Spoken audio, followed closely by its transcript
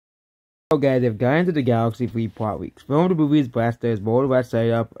So guys, they've Guardians of the Galaxy 3-part weeks. Film the movie's blasters, bold West side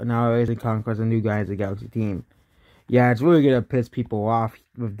up, and now and conquers a new Guardians of the Galaxy team. Yeah, it's really gonna piss people off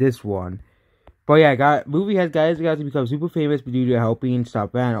with this one. But yeah, movie has Guardians of the Galaxy become super famous due to helping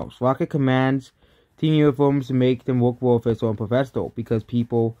stop Thanos. Rocket commands team uniforms to make them look more official and professional because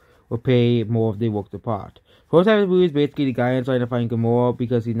people will pay more if they look the part. First half of the movie is basically the Guardians trying to find Gamora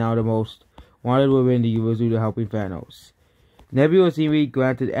because he's now the most wanted woman in the universe due to helping Thanos. Nebula seemingly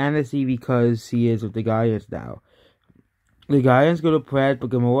granted amnesty because he is with the Guardians now. The Guardians go to Pratt, but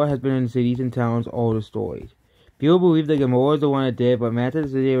Gamora has been in cities and towns all destroyed. People believe that Gamora is the one that did, but Mantis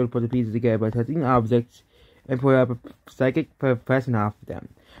is able to put the pieces together by touching objects and put up a psychic profession off them.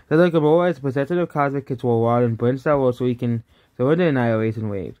 So that Gamora is possessed of cosmic control rod and burns Star so he can surrender the Annihilation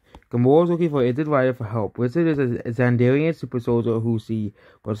Wave. Gamora is looking for Izzet Rider for help. Izzet is a Xandarian super soldier who she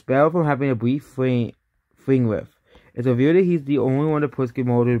was expelled from having a brief fling with. It's revealed that he's the only one to push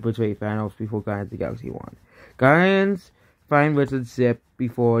Gamora to betray Thanos before Guardians of the Galaxy 1. Guardians find Izzet's ship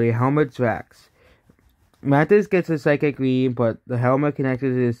before the helmet tracks. Mantis gets a psychic reading, but the helmet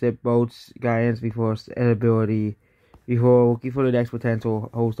connected to the ship boats Guardians before ability before looking for the next potential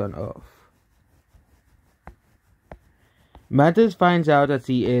host on Earth. Mantis finds out that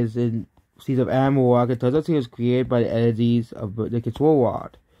she is in seeds of Adam Warlock and turns out she was created by the energies of the control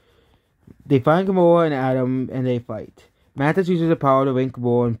rod. They find Gamora and Adam and they fight. Mantis uses the power to link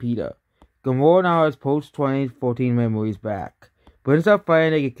Gamora and Peter. Gamora now has post-2014 memories back. But instead of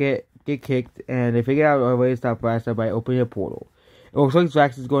fighting, they get kicked and they figure out a way to stop Blaster by opening a portal. It looks like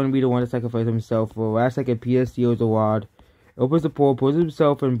Drax is going to be the one to sacrifice himself. For the last second, Peter steals the rod, opens the portal, puts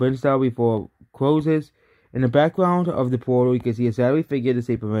himself in Brimstone before it closes. In the background of the portal, you can see a shadowy figure to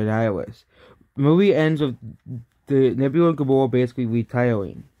save from Annihilus. The movie ends with the Nebula and Gamora basically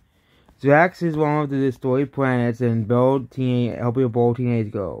retiring. Drax is one of the destroyed planets and helping a bold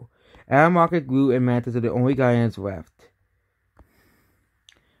teenage girl. Adam, Rocket, Groot, and Mantis are the only Guardians left.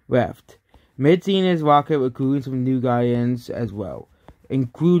 Mid-scene is Rocket recruiting some new Guardians as well,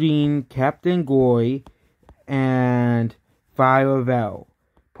 including Captain Glory and Fire Vel.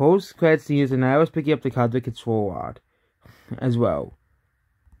 Post-credits scene is Annihilus picking up the cosmic control rod as well.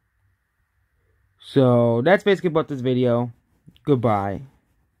 So, that's basically about this video. Goodbye.